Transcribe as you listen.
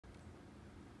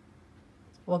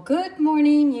Well, good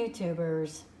morning,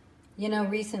 YouTubers. You know,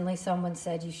 recently someone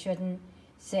said you shouldn't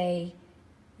say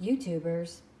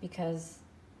YouTubers because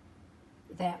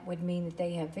that would mean that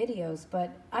they have videos.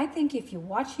 But I think if you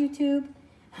watch YouTube,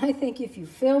 I think if you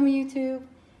film YouTube,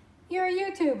 you're a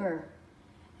YouTuber.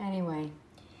 Anyway,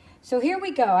 so here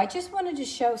we go. I just wanted to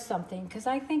show something because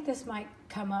I think this might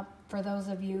come up for those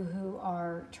of you who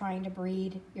are trying to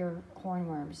breed your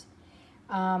hornworms.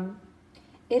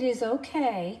 It is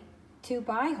okay to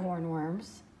buy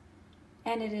hornworms,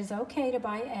 and it is okay to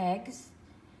buy eggs.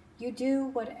 You do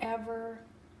whatever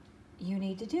you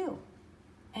need to do,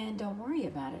 and don't worry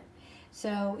about it.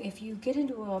 So if you get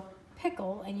into a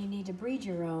pickle and you need to breed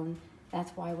your own,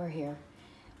 that's why we're here.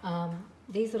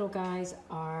 These little guys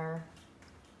are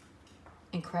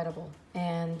incredible,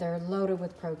 and they're loaded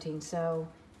with protein, so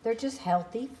they're just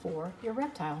healthy for your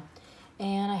reptile.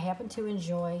 And I happen to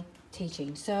enjoy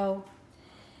teaching. So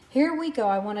here we go.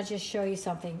 I want to just show you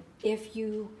something. If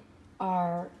you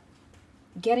are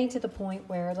getting to the point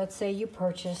where, let's say you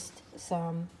purchased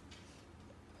some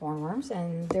hornworms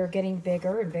and they're getting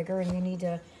bigger and bigger and you need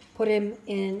to put them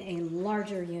in a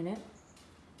larger unit,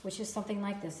 which is something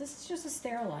like this. This is just a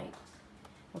Sterilite,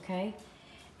 okay?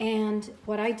 And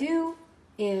what I do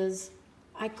is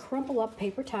I crumple up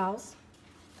paper towels,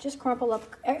 just crumple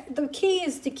up. The key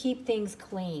is to keep things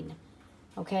clean,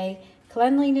 okay?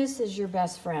 Cleanliness is your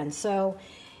best friend. So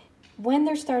when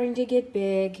they're starting to get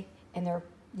big and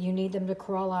you need them to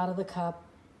crawl out of the cup,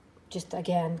 just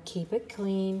again, keep it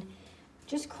clean.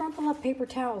 Just crumple up paper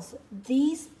towels.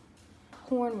 These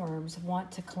hornworms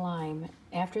want to climb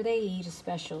after they eat,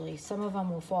 especially. Some of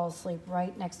them will fall asleep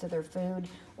right next to their food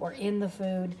or in the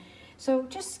food. So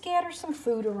just scatter some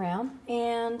food around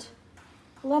and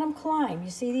let them climb. You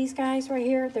see these guys right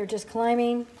here? They're just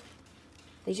climbing.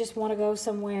 They just want to go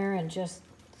somewhere and just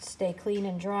stay clean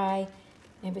and dry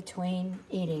in between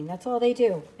eating. That's all they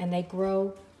do, and they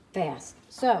grow fast.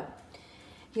 So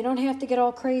you don't have to get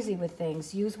all crazy with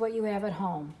things. Use what you have at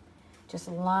home. Just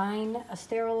line a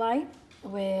Sterilite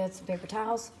with some paper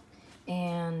towels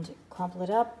and crumple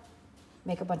it up.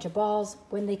 Make a bunch of balls.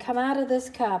 When they come out of this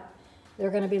cup,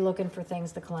 they're going to be looking for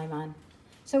things to climb on.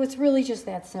 So it's really just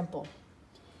that simple.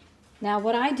 Now,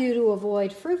 what I do to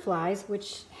avoid fruit flies,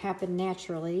 which happen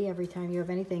naturally every time you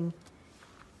have anything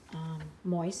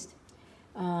moist,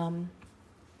 I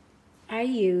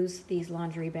use these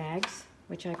laundry bags,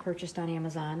 which I purchased on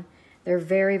Amazon. They're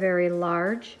very, very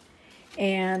large.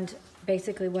 And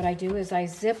basically what I do is I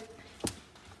zip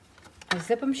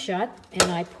them shut,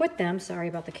 and I put them, sorry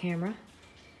about the camera,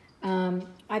 I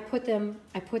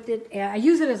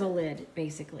use it as a lid,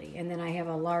 basically. And then I have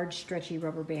a large stretchy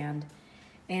rubber band.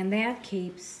 And that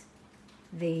keeps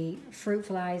the fruit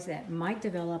flies that might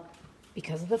develop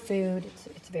because of the food.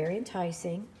 It's very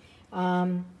enticing.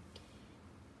 That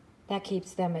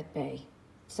keeps them at bay.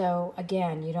 So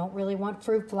again, you don't really want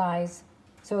fruit flies.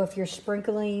 So if you're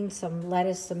sprinkling some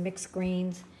lettuce, some mixed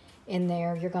greens in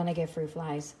there, you're going to get fruit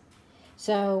flies.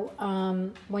 So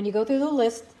when you go through the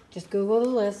list, just Google the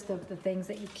list of the things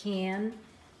that you can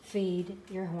feed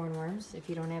your hornworms if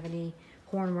you don't have any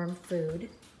hornworm food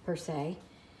per se.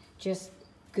 Just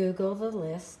Google the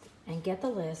list and get the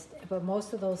list, but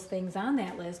most of those things on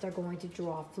that list are going to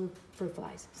draw fruit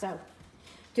flies. So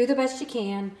do the best you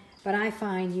can, but I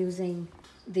find using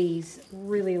these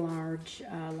really large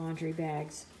laundry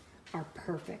bags are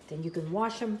perfect, and you can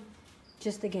wash them.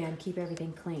 Just again, keep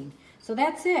everything clean. So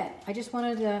that's it. I just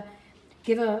wanted to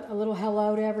give a little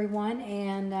hello to everyone,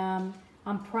 and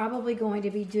I'm probably going to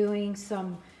be doing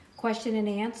some question and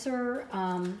answer,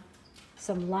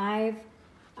 some live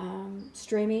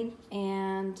streaming,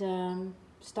 and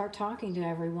start talking to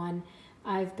everyone.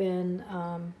 I've been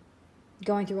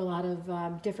going through a lot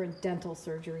of different dental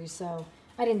surgeries, so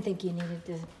I didn't think you needed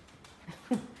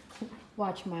to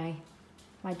watch my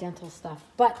dental stuff.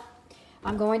 But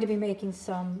I'm going to be making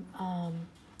some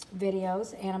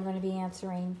videos, and I'm going to be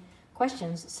answering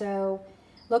questions. So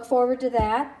look forward to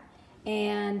that,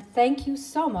 and thank you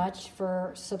so much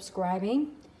for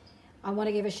subscribing. I want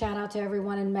to give a shout out to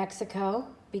everyone in Mexico,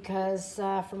 because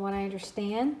from what I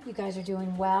understand, you guys are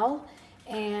doing well,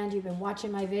 and you've been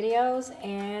watching my videos,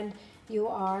 and you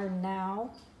are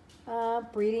now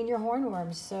breeding your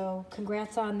hornworms. So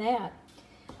congrats on that.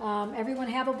 Everyone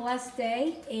have a blessed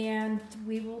day, and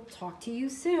we will talk to you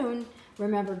soon.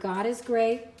 Remember, God is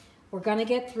great. We're going to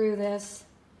get through this.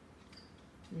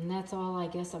 And that's all I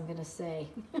guess I'm going to say.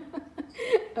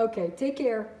 Okay, take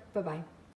care. Bye-bye.